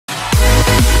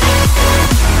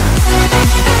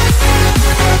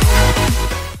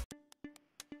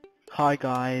Hi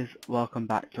guys, welcome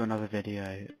back to another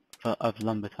video of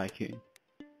Lumber Tycoon.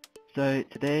 So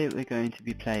today we're going to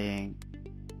be playing,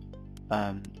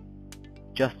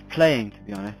 just playing to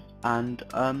be honest, and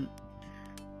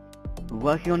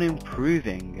working on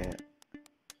improving it.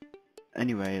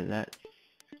 Anyway, let's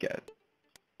get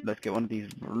one of these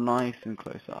nice and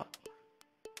close up.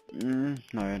 No,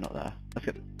 not there. Let's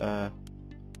get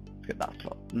that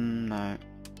slot. No.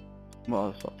 What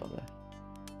other slots are there?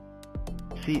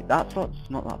 See, that slot's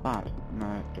not that bad.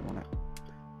 No, don't want it.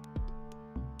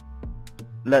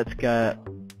 Let's get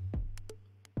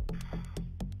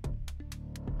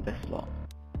this slot.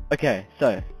 Okay,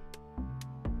 so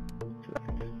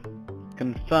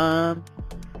confirm.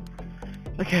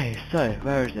 Okay, so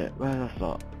where is it? Where's our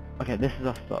slot? Okay, this is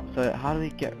our slot. So how do we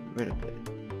get rid of this?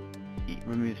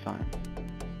 Remove sign.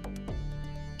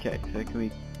 Okay, so can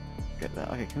we get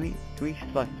that? Okay, can we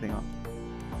slice the thing up?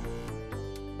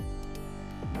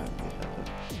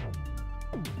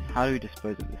 How do we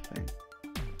dispose of this thing?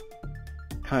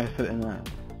 Can I put it in there?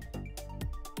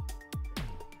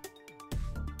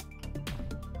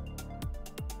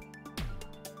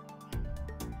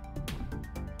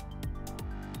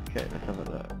 Okay, let's have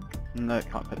a look. No, it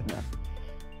can't put it in there.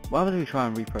 What happens if we try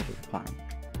and reprocess the plank?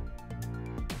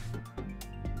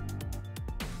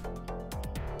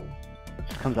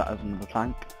 Just comes out as another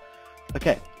plank.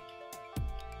 Okay.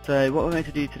 So what we're going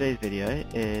to do today's video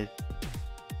is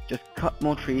just cut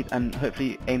more trees and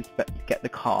hopefully aim to get the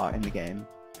car in the game.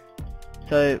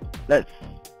 So let's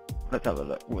have a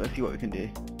look. Let's see what we can do.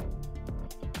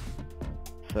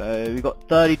 So we've got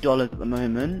 $30 at the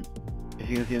moment, if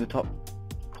you can see in the top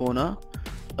corner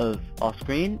of our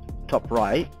screen, top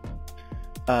right.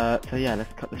 So yeah,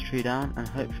 let's cut this tree down and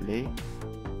hopefully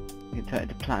we can turn it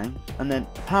into planks. And then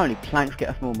apparently planks get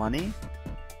us more money.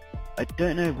 I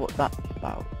don't know what that's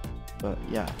about, but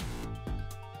yeah,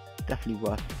 definitely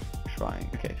worth trying.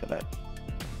 Okay, so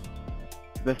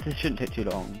this shouldn't take too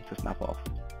long to snap off.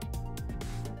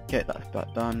 Okay, that's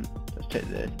that done. Let's take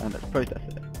this and let's process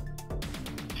it.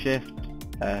 Shift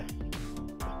S.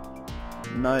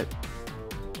 Nope.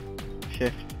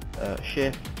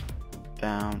 Shift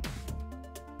down.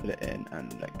 Put it in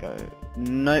and let go.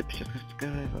 Nope. Just go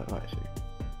over. Right. So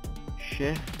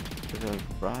shift to the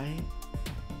right.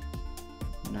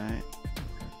 No.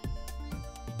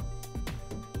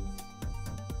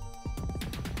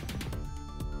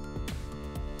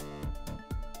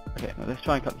 Okay, now let's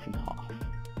try and cut this in half.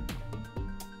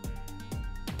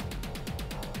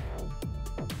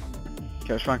 Okay,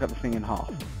 let's try and cut this thing in half.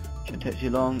 Shouldn't take too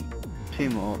long. Two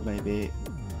more, maybe.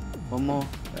 One more.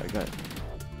 There we go.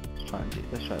 Let's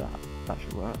try that. That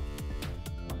should work.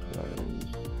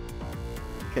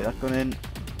 Okay, that's gone in.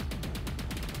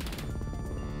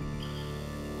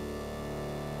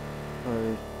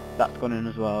 So that's gone in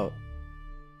as well.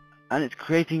 And it's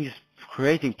creating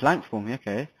planks for me.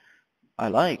 Okay. I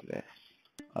like this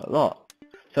a lot.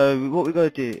 So what we've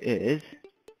got to do is,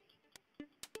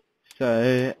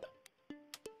 so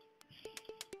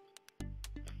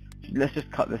let's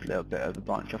just cut this little bit of the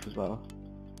branch off as well.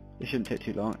 It shouldn't take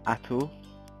too long at all.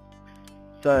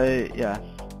 So yeah.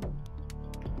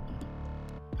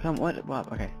 Come on, wow,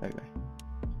 okay, there we go.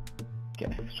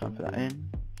 Okay, let's try and put that in.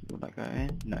 Will that go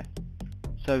in? No.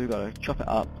 So we've got to chop it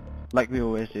up like we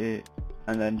always do,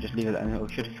 and then just leave it, and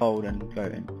it should fold and go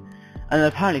in. And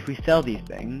apparently if we sell these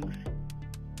things,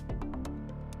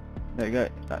 there we go,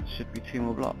 that should be 2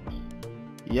 more blocks.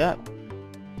 Yep.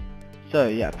 So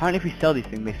yeah, apparently if we sell these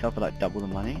things, they sell for like double the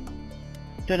money.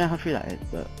 Don't know how true that is,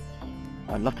 but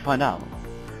I'd love to find out.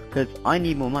 Because I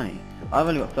need more money. I've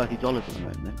only got $30 at the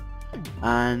moment.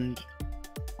 And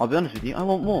I'll be honest with you, I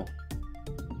want more.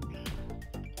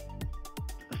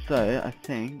 So I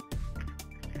think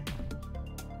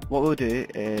what we'll do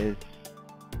is,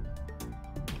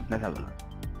 let's have a look.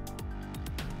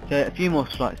 So a few more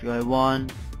slots to go. 1,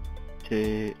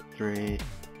 2, 3.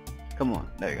 Come on,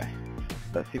 there we go.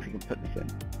 Let's see if we can put this in.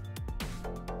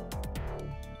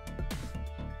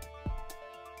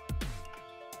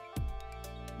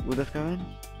 Will this go in?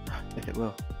 Yes, it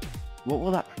will. What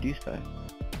will that produce though?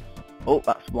 Oh,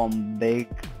 that's one big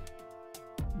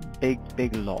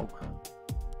log.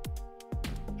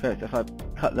 Okay, so if I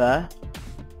cut there,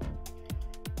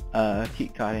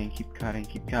 keep cutting.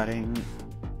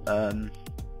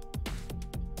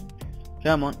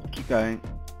 Come on, keep going.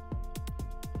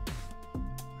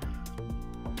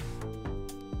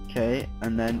 Okay,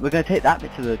 and then we're going to take that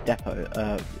bit to the depot,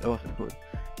 what's it called?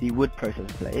 The wood processor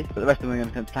place, but the rest of them are going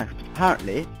to turn to planks. But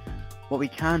apparently, what we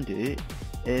can do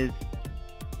is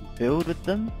build with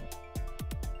them.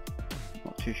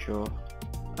 Not too sure.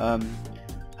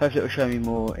 Hopefully it will show me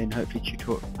more in hopefully it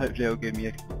will give me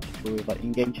a tutorial, like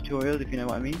in-game tutorials, if you know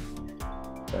what I mean.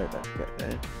 So let's get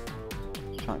this.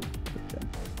 Let's try and put them.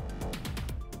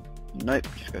 Nope,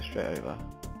 just go straight over.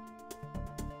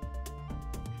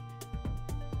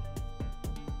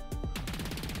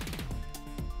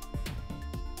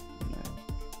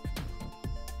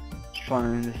 Let's try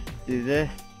and do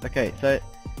this. Okay, so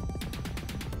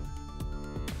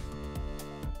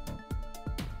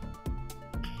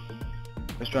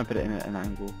let's try and put it in at an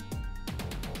angle.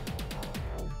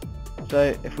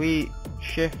 So if we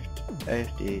shift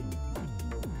ASD,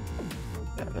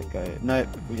 yeah, let go. Nope,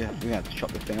 we have to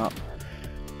chop this thing up.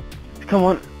 Come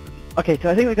on. Okay, so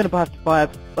I think we're gonna have to buy a.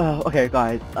 Okay,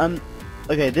 guys.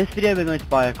 Okay, this video we're going to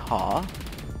buy a car,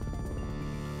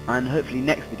 and hopefully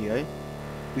next video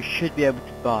we should be able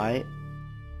to buy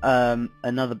a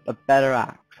better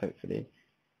axe, hopefully,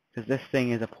 because this thing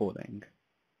is appalling.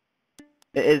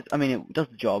 It is. I mean, it does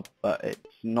the job, but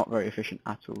it's not very efficient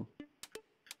at all.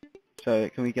 So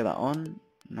can we get that on?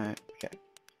 No. Okay.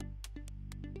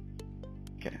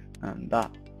 Okay, and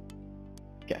that.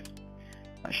 Okay,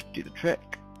 that should do the trick.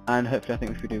 And hopefully, I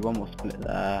think if we do one more split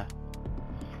there,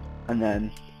 and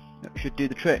then it should do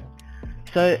the trick.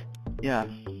 So yeah.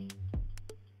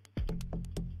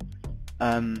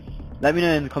 Let me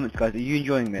know in the comments, guys. Are you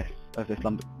enjoying this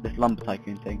lumber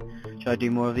tycoon thing? Should I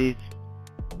do more of these?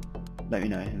 Let me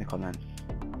know in the comments.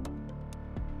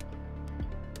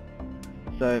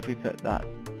 So if we put that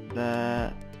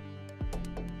there,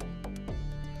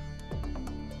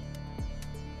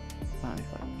 if I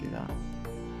can do that.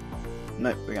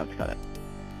 Nope, we're going to have to cut it.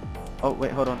 Oh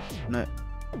wait, hold on. No,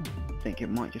 I think it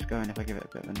might just go in if I give it a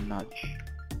bit of a nudge.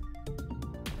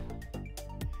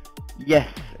 Yes,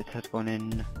 it has gone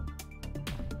in.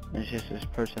 And it's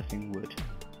just processing wood.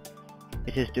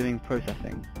 It is doing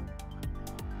processing.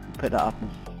 Put that up and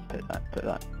put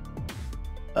that.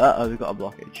 Uh-oh, we've got a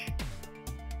blockage.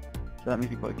 So that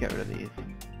means we've got to get rid of these.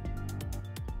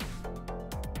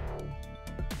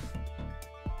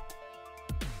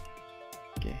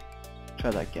 Okay,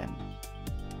 try that again.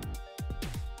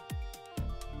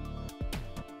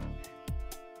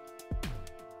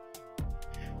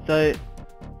 So,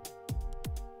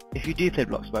 if you do play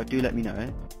Bloxburg, do let me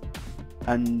know.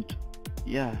 And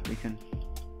yeah,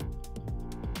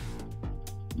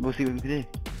 we'll see what we can do.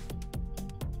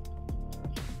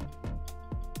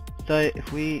 So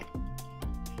if we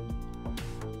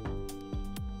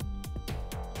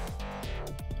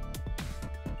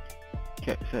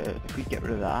okay, so if we get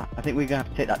rid of that, I think we're gonna have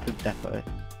to take that to the depot.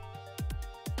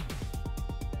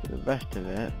 For the rest of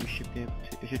it, we should be able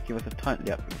to. It should give us a tiny.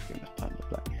 Yeah, it's giving us a tiny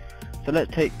black. So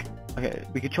let's take. Okay,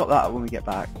 we can chop that up when we get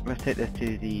back. Let's take this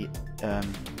to the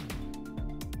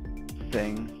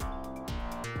thing.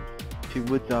 To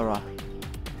Woods R Us.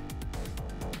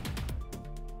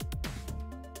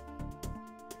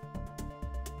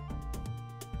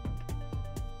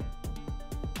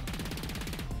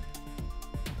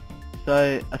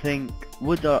 So I think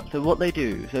Woods R Us. So what they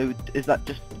do? So is that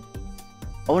just?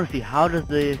 I want to see how does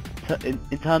the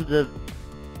in terms of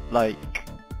like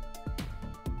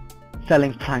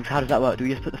selling planks. How does that work? Do we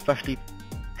just put the freshly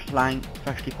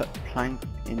put planks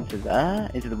into there,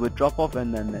 into the wood drop off,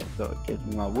 and then it sort of gives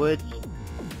me my wood?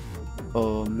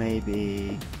 Or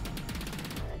maybe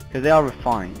because they are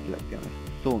refined, let's be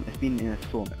honest. It's been in a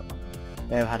sawmill.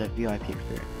 They have had a VIP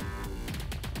experience.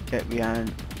 Okay, we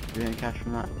earn cash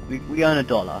from that. We earn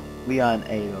 $1. We earn $1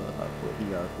 for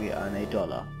heroes. We earn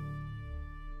 $1.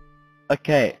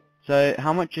 Okay, so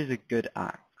how much is a good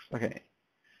axe? Okay,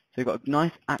 so we've got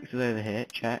nice axes over here.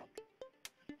 Check.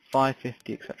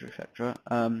 550, etc., etc.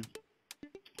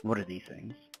 What are these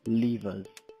things? Levers.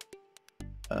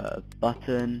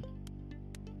 Button.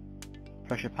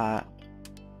 Pressure pack.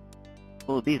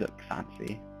 Oh, these look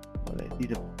fancy. What are they?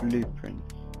 These are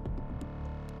blueprints.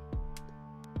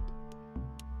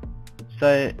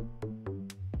 So,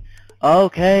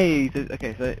 okay,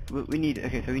 so we need.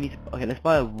 Okay, so we need to. Okay, let's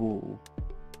buy a wall.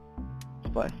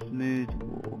 Let's buy a smooth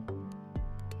wall.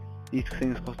 These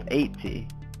things cost 80.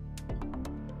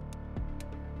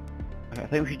 Okay, I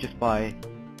think we should just buy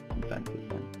some fences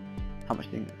then. How much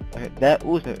things? Okay, they're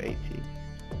also 80.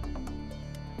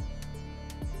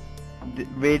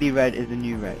 Really red is the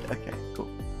new red. Okay, cool.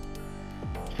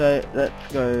 So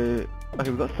let's go. Okay,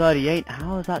 we've got 38.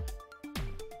 How is that?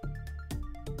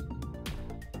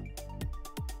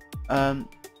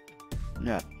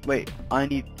 Yeah. Wait, I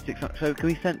need 600. So can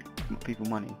we send people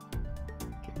money?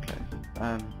 Get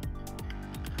close.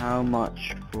 How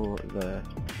much for the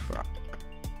truck?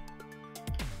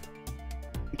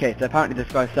 Okay, so apparently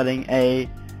this guy's selling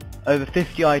over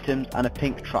 50 items and a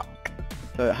pink truck.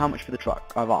 So So how much for the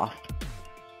truck? I've asked.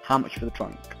 How much for the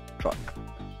truck?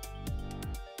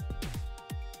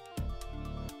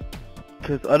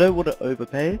 Because I don't want to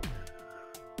overpay.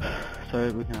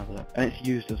 So we can have a look. And it's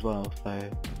used as well, so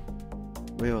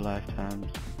real life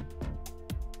terms.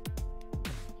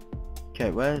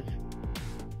 Okay, where's...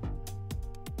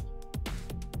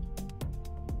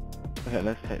 Okay,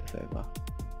 let's take this over.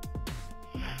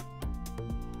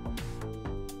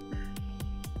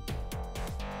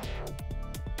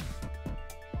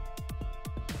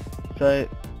 So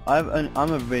I'm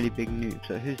a really big noob.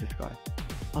 So who's this guy?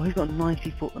 Oh, he's got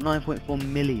 9.4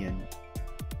 million.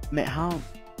 Mate, how?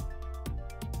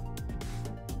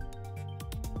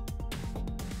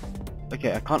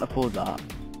 Okay, I can't afford that.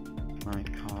 I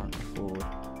can't afford.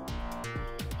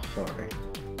 Sorry.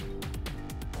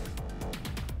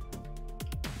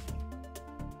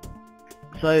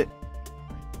 So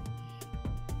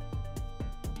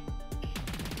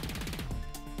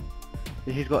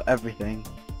he's got everything.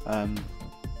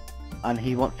 And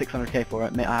he wants 600k for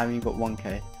it. Mate, I haven't even got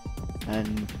 1k,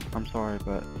 and I'm sorry,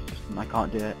 but it's just, I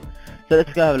can't do it. So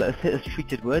let's go have a look. Let's hit this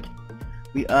treated wood.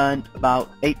 We earned about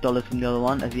 $8 from the other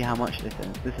one. Let's see how much this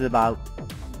is. This is about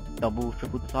double,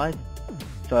 triple the size.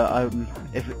 So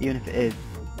even if it is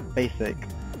basic,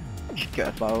 it should get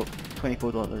us about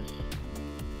 $24.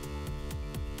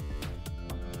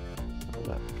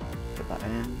 Put that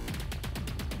in.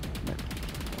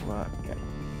 Let's work. Okay.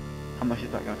 How much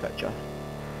is that going to fetch us?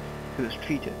 Because it's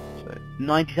treated. So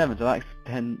 97. So that's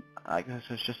 10. I guess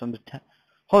it's just under 10.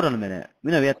 Hold on a minute.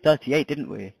 We know we had 38, didn't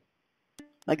we?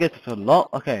 I guess it's a lot.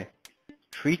 Okay.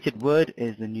 Treated wood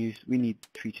is the new. We need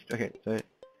treated. Okay. So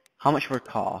how much for a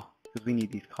car? Because we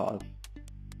need these cars.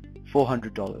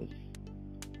 $400.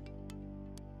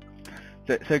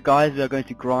 So guys, we are going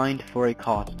to grind for a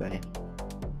car today.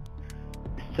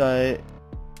 So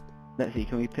let's see.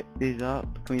 Can we pick these up?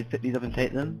 Can we just pick these up and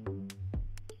take them?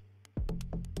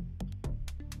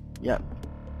 Yep.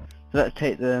 So let's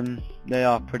take them. They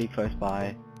are pretty close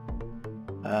by.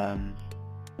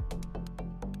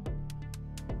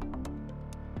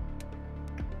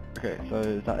 Okay, so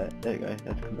is that it? There you go.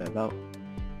 That's a conveyor belt.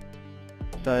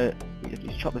 So we just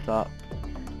need to chop this up.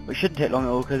 It shouldn't take long at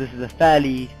all because this is a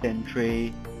fairly thin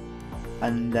tree.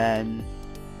 And then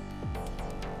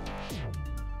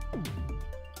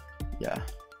yeah.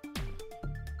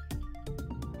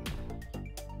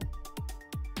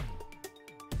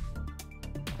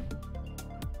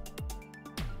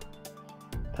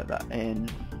 Put that in.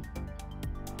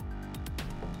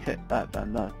 Okay, that's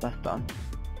done. That's done.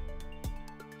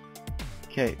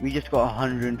 Okay, we just got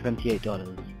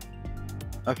 $128.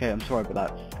 Okay, I'm sorry, but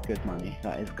that's good money.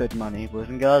 That is good money, boys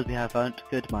and girls. We have earned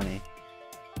good money.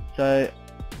 So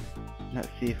let's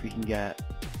see if we can get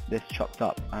this chopped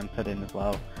up and put in as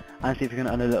well, and see if we can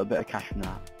earn a little bit of cash from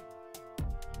that.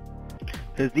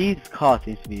 Because these cars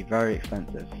seem to be very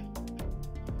expensive.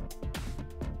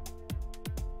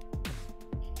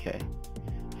 Okay,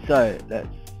 so let's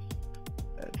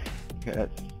hit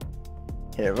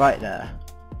it right there.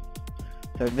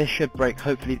 So this should break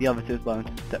hopefully the other two as well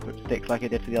into separate sticks like it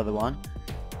did for the other one.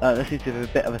 This seems to have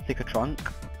a bit of a thicker trunk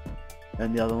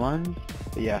than the other ones,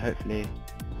 but yeah, hopefully.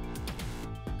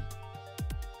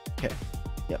 Okay,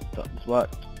 yep, that's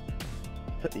worked.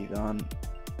 Put these on.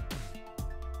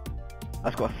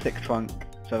 That's got a thick trunk,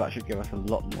 so that should give us a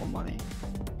lot more money.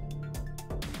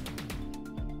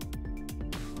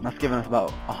 That's given us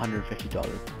about $150.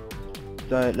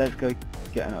 So let's go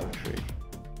get another tree.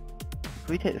 Can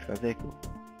we take this guy's vehicle?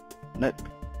 Nope.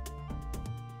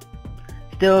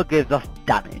 Still gives us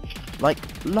damage, like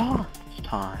last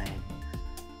time.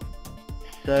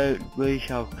 So we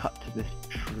shall cut to this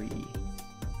tree.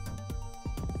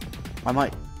 I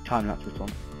might time lapse this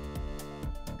one.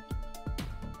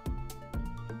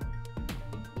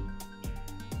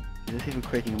 Is this even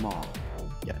creating a mark?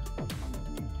 Yes.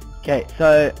 Okay,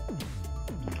 so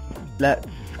let's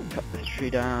cut this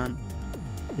tree down.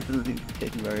 This isn't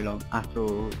taking very long at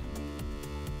all.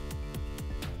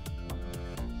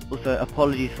 Also,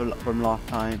 apologies from last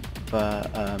time for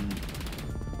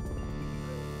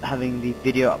having the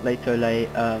video upload so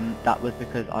late. That was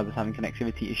because I was having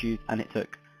connectivity issues and it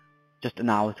took just an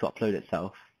hour to upload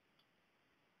itself.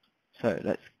 So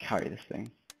let's carry this thing.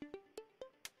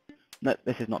 No,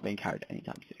 this is not being carried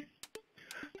anytime soon.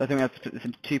 So I think we have to split this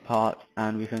into two parts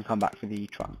and we can come back for the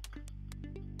trunk.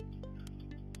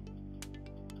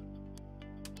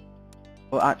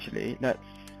 Well, actually,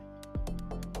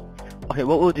 okay,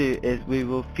 what we'll do is we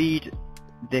will feed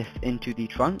this into the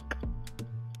trunk,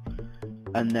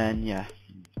 and then, yeah.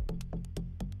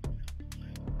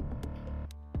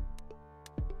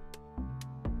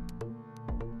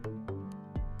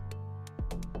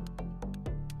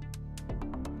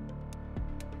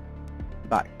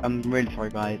 back. I'm really sorry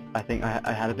guys, I think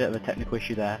I had a bit of a technical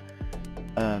issue there.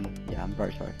 Yeah, I'm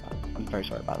very sorry about that. I'm very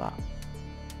sorry about that.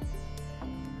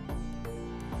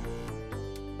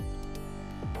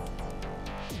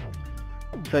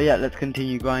 So yeah, let's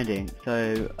continue grinding.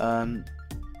 So I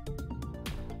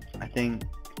think,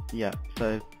 yeah,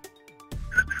 so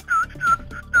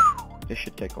this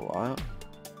should take a while.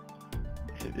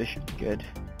 So this should be good.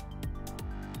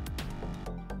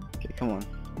 Okay, come on.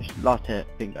 Last hit,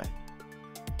 bingo.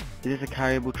 Is this a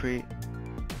carryable tree?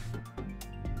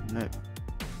 Nope.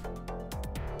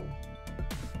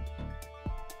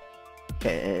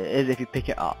 Okay, it is if you pick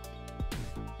it up.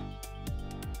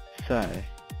 So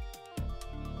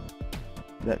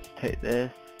let's take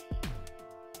this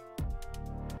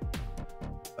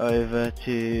over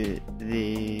to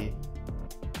the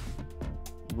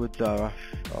Woodzara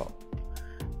shop,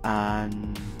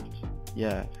 and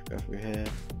yeah, let's go through here.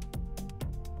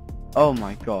 Oh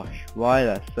my gosh, why are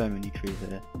there so many trees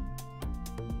here?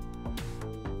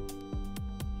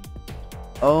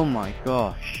 Oh my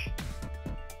gosh.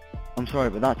 I'm sorry,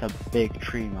 but that's a big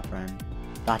tree, my friend.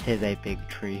 That is a big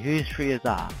tree. Whose tree is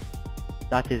that?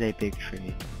 That is a big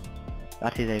tree.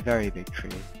 That is a very big tree.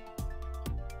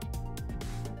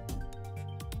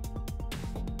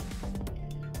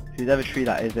 Whoever tree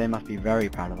that is, they must be very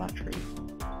proud of that tree.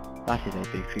 That is a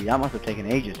big tree. That must have taken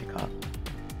ages to cut.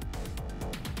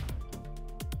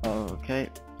 Okay.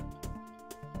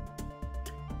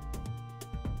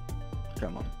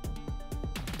 Come on.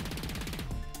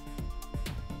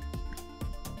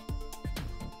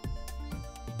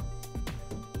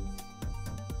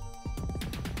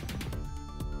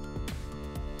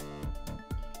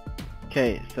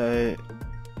 Okay, so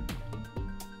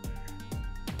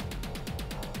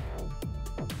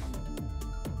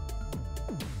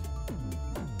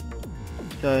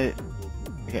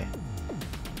okay.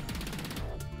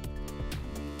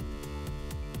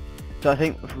 So I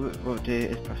think what we'll do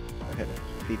is press, okay, let's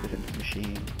feed this into the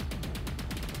machine.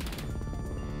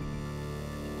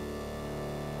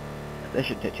 This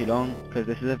shouldn't take too long, because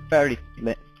this is a fairly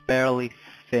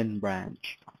thin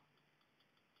branch.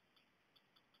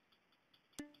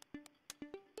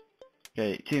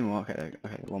 Okay, two more, okay,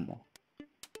 one more.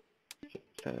 Okay,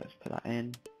 so let's put that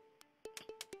in.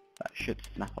 That should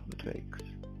snap up the twigs.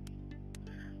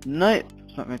 Nope,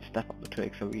 it's not going to snap up the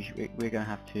twigs, so we're going to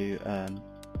have to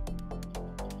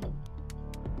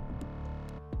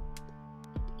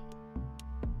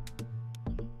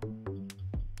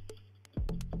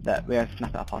that we have to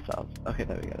snap it up ourselves. Okay,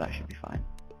 there we go, that should be fine.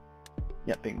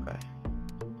 Yep, bingo.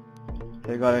 So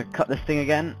we've got to cut this thing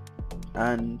again,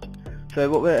 and so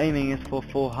what we're aiming is for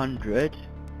 400.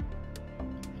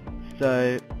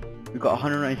 So we've got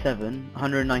 197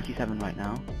 right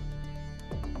now.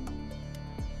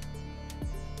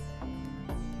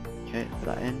 Okay, put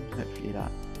that in, hopefully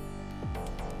that.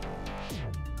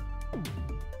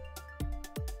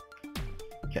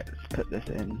 Okay, let's put this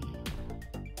in.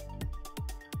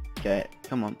 Okay,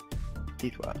 come on,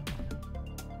 please work.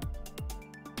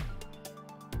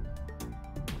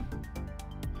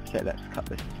 Okay, let's cut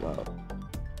this as well.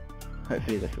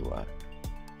 Hopefully this will work.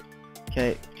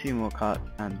 Okay, two more cuts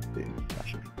and boom. That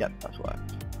should be, yep, that's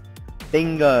worked.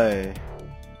 Bingo! So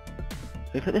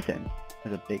we put this in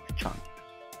as a big chunk.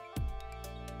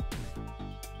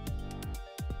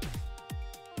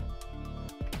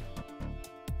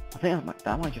 I think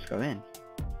that might just go in.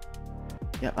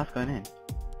 Yeah, that's going in.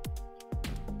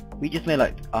 We just made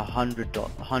like $100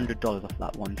 off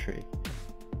that one tree.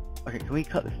 Okay, can we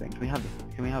cut this thing? Can we have this?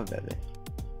 Can we have a bit of this?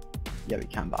 Yeah, we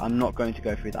can, but I'm not going to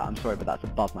go through that. I'm sorry, but that's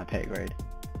above my pay grade.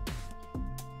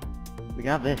 We can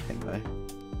have this thing though.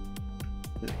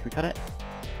 Can we cut it?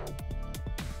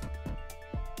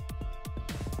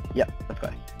 Yep, let's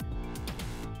go.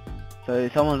 So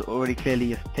someone's already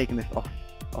clearly just taken this off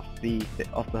the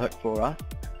hook for us.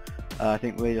 I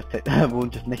think we'll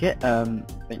just nick it.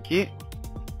 Thank you.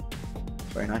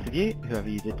 Very nice of you, whoever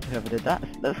did that.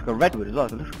 That looks like a redwood as well.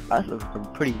 So that looks like a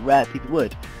pretty rare piece of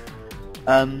wood.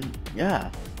 Yeah.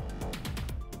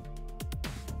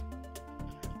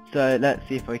 So let's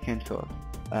see if we can sort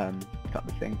of cut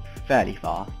this thing fairly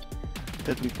fast,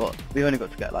 because we've only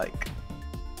got to get like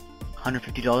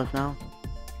 $150 now,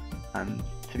 and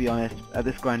to be honest, at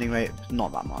this grinding rate, it's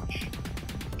not that much.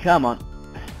 Come on.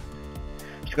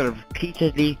 Just gotta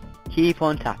repeatedly keep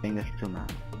on tapping this little man.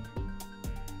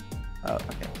 Oh,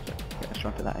 okay, so let's try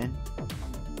and put that in.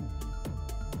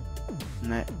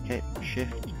 No, okay,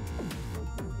 shift. Okay,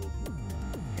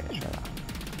 let's try that.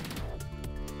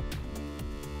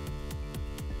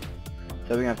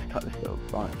 So we're going to have to cut this little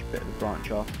bit of the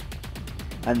branch off,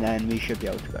 and then we should be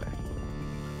able to go.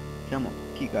 Come on,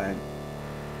 keep going.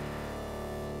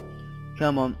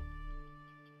 Come on.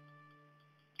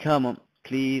 Come on,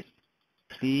 please.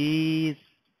 Please.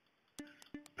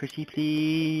 Pretty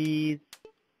please.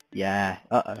 Yeah,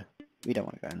 uh-oh. We don't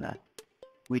want to go in there.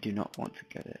 We do not want to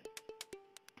get it.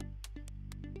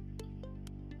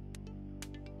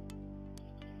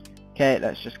 Okay,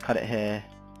 let's just cut it here.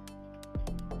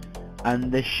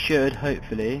 And this should,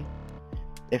 hopefully,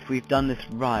 if we've done this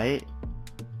right,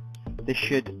 this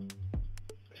should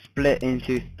split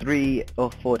into 3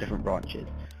 or 4 different branches.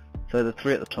 So the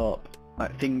 3 at the top,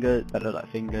 like fingers, that look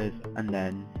like fingers, and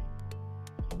then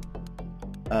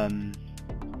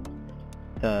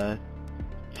the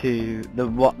 2, the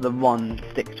 1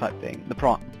 stick type thing,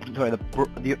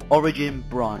 the origin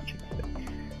branch. Let's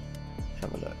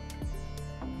have a look.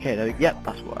 Okay, there we go. Yep,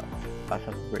 that's worked. That's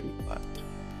really worked.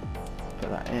 Put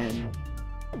that in.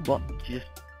 What? You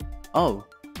just... Oh!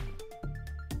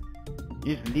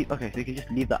 You just leave... Okay, so you can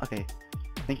just leave that... Okay.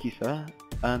 Thank you, sir.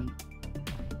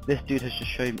 This dude has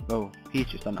just shown... Oh, he's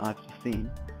just done it, I've just seen.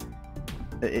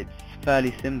 That it's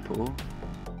fairly simple.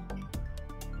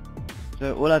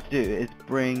 So all I have to do is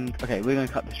bring... Okay, we're going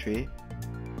to cut this tree.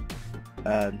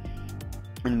 In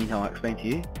the meantime, I'll explain to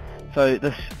you. So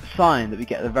the sign that we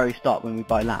get at the very start when we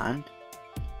buy land,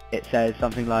 it says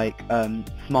something like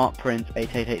Smart Prince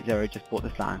 8880 just bought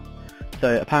this land.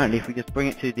 So apparently if we just bring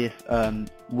it to this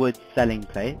wood selling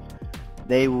place,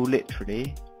 they will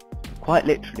literally, quite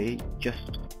literally,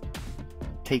 just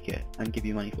take it and give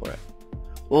you money for it.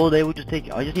 Or they will just take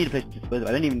it. I just need a place to dispose of it.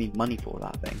 I don't even need money for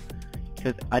that thing,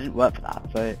 because I didn't work for that,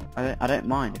 so I don't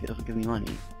mind if it doesn't give me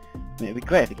money. I mean, it'd be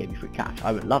great if it gave me free cash.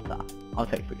 I would love that. I'll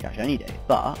take free cash any day,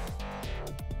 but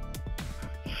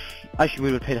actually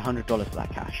we would have paid $100 for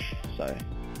that cash, so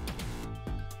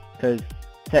because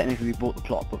technically we bought the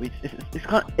plot, but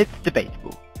it's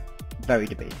debatable, very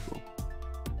debatable.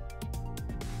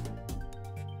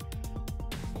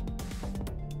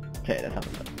 Okay, let's have a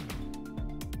look.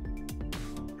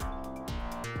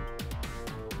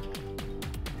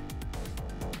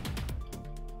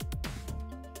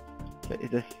 So is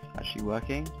this actually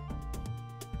working?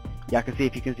 Yeah, I can see,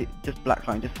 if you can see, just black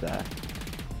line just there.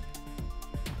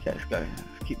 Okay, let's go.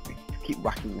 Let's keep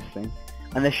whacking this thing.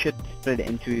 And this should split it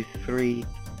into 3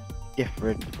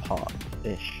 different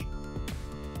parts-ish.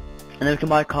 And then we can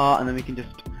buy a car, and then we can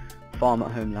just farm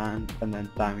at homeland, and then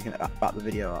bang, we can wrap the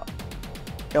video up.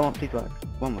 Come on, please work.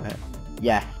 One more hit.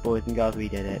 Yes, boys and girls, we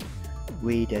did it.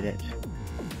 We did it.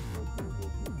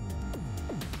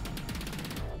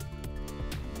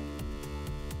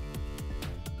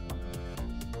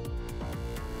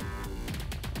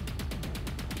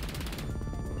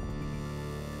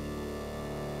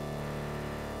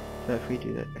 So if we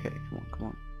do that, okay, come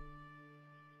on.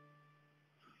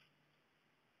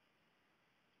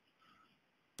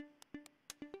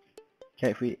 Okay,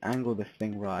 if we angle this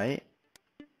thing right,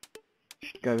 it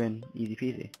should go in easy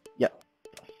peasy. Yep,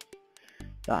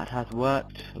 that has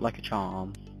worked like a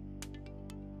charm.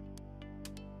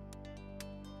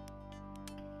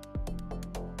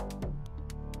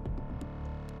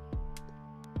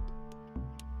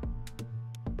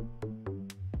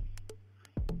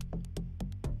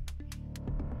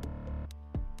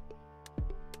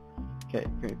 Okay,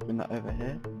 great, bring that over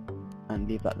here and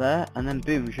leave that there, and then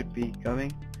boom, we should be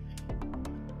going.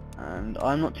 And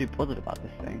I'm not too bothered about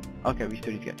this thing. Okay, we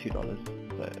still need to get $2, so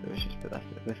let's just put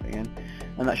this thing in,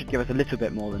 and that should give us a little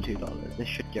bit more than $2. This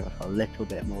should give us a little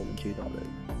bit more than $2.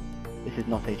 This is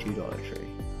not a $2 tree.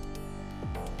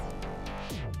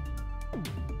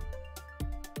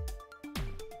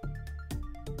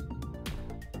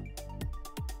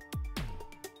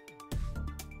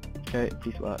 Okay,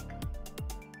 please work.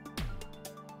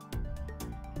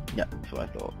 Yeah, that's what I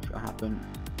thought was going to happen.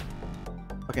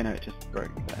 Okay, no, it just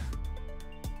broke there.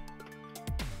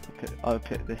 I'll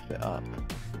pick this bit up.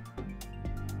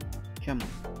 Come on.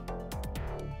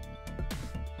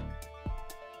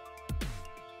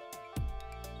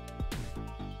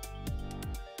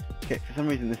 Okay, for some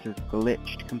reason this is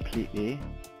glitched completely.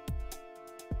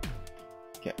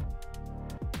 Okay.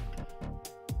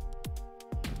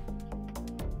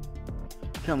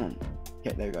 Come on.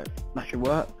 Okay, there we go. That should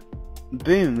work.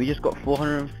 Boom, we just got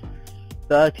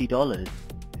 $430.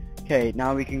 Okay,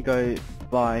 now we can go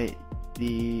buy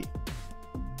the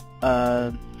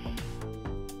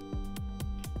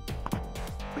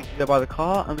we can go buy the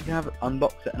car, and we can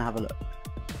unbox it and have a look.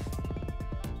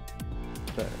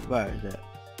 So where is it?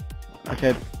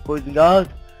 Okay, boys and girls,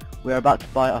 we're about to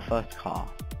buy our first car.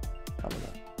 Let's have a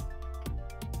look.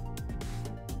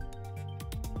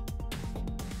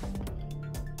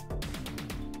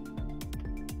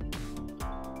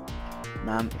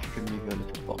 Ma'am, if you can move your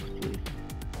little box, please.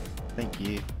 Thank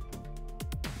you.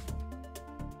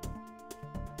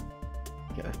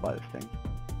 buy this thing.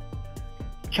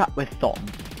 Chat with Thom.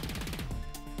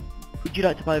 Would you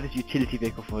like to buy this utility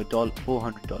vehicle for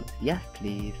 $400? Yes,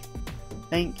 please.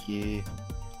 Thank you.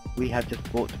 We have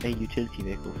just bought a utility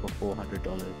vehicle for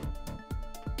 $400.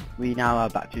 We now are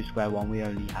back to square one. We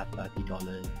only have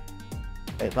 $30.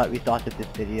 It's like we started this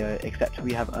video, except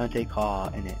we have earned a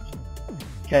car in it.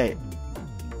 Okay.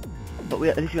 But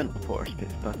at least we went for a split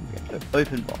person game. So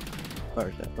open box. Where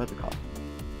is it? Where's the car?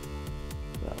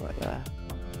 Is that right there?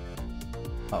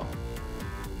 Oh.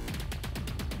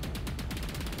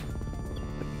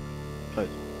 Close.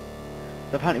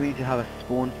 So apparently we need to have a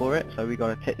spawn for it, so we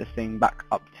gotta take this thing back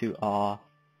up to our...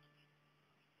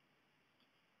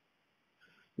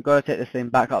 We've got to take this thing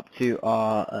back up to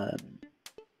our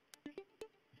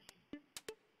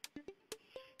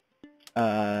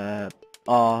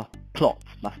plot.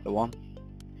 That's the one.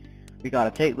 We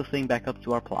gotta take this thing back up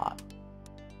to our plot.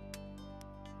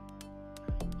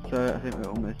 So I think we're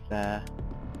almost there.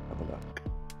 Have a look.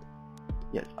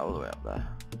 Yes, all the way up there.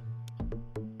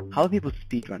 How are people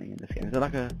speedrunning in this game? Is there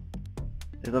like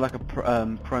a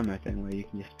promo thing where you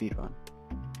can just speedrun?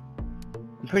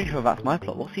 I'm pretty sure that's my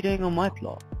plot. What's he doing on my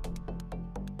plot?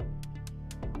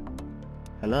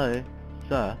 Hello,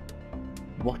 sir.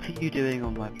 What are you doing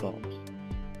on my plot?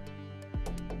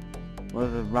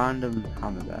 There's a random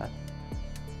hammer there.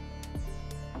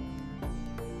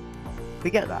 Can we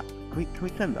get that? Can we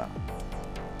send that?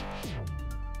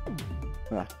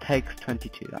 Well, that's takes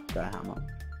 22. That's their hammer.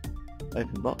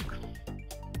 Open box.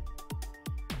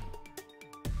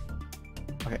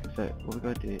 Okay, so what we're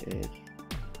going to do is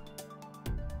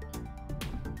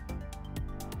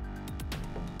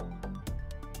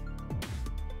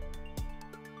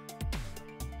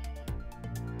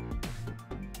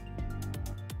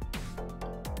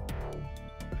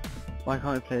why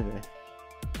can't we play this?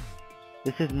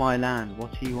 This is my land,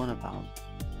 what are you on about?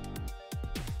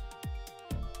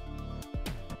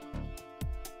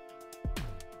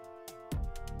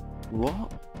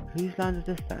 What? Whose land is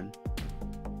this then?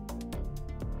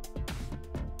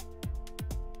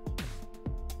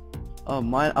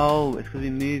 Oh, it's because we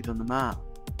moved on the map.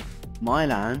 My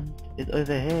land is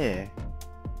over here.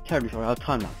 Terribly sorry, I'll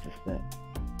time-lapse this bit.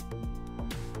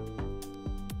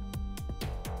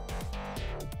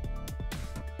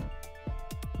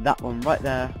 That one right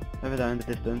there, over there in the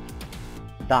distance,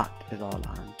 that is our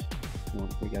land. Come on,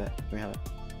 we get it. We have it.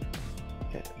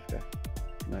 Okay, let's go.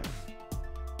 No.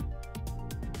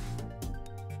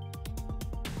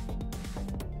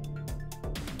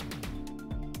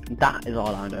 That is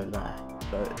our land over there.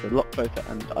 So it's a lot closer,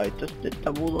 and I just did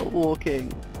double the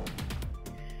walking.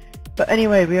 But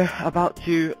anyway, we are about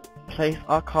to place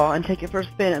our car and take it for a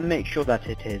spin and make sure that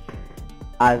it is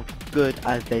as good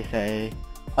as they say.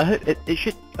 I hope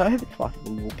I hope it's faster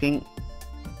than walking.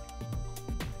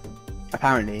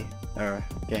 Apparently, there are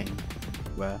games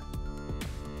where...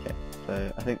 Okay,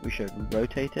 so I think we should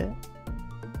rotate it.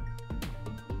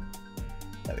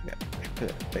 There we go. We should put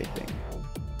it facing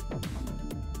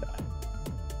there.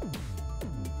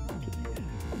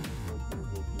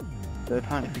 So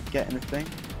apparently if we get in this thing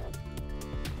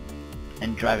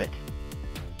and drive it,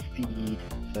 speed,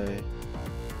 so just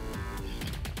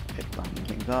pick random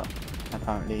things up.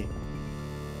 Apparently,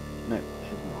 no, this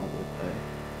isn't hardwood,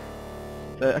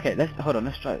 so okay, let's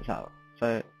try this out.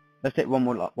 So let's take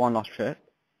one last trip.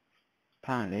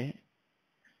 Apparently,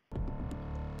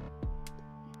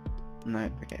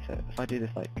 no, okay, so if I do this,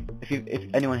 like, if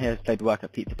anyone here has played work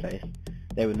at Pizza Place,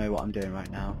 they would know what I'm doing right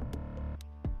now.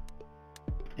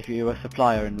 If you were a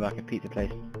supplier and work at Pizza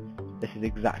Place, this is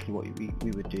exactly what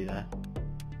we would do there.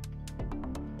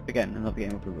 Again, another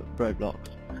game of roadblocks.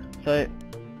 So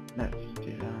let's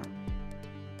do that.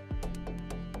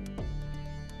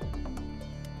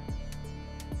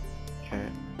 Okay.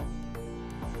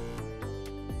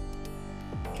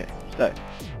 Okay, so,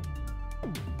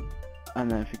 and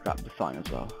then if we grab the sign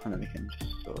as well, and then we can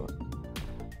just sort of...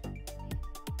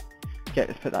 Okay,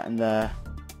 let's put that in there,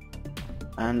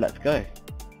 and let's go.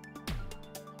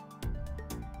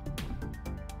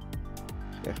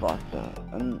 Let's go faster,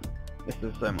 and this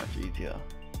is so much easier.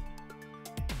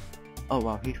 Oh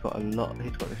wow, he's got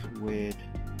this weird...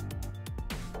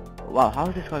 Wow, how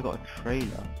has this guy got a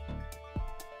trailer?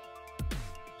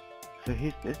 So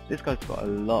this guy's got a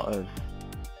lot of...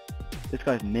 This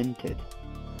guy's minted.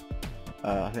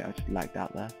 I think I just lagged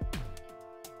out there.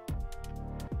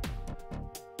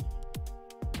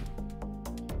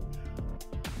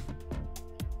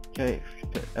 Okay,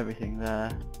 put everything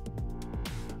there.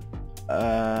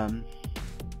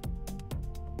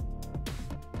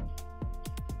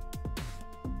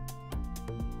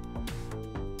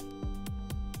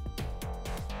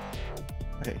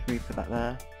 Okay, can we put that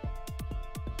there?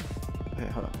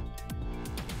 Okay, hold on.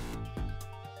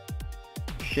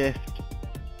 Shift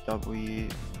W.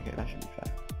 Okay, that should be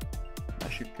fair.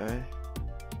 That should go.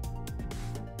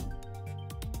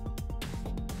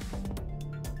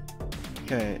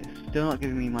 Okay, still not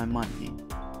giving me my money.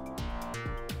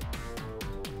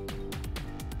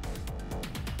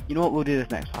 You know what, we'll do this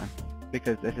next time,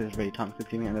 because this is really time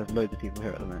consuming and there's loads of people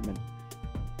here at the moment.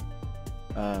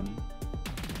 Can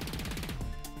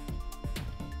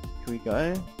we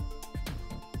go?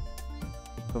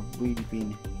 I've really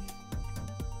been...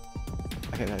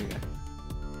 Okay, there we go.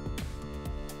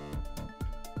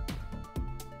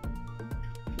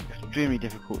 Extremely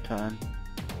difficult turn.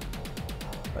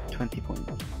 Like 20 points.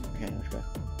 Okay, let's go.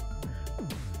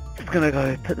 Just gonna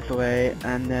go put this away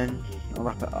and then I'll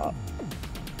wrap it up.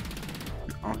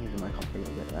 I'll use my mic up a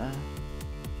little bit there.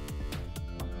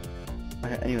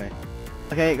 Okay, anyway.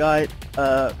 Okay guys,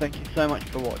 thank you so much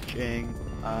for watching.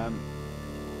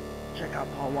 Check out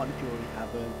part 1 if you already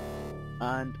haven't.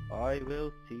 And I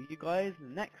will see you guys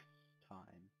next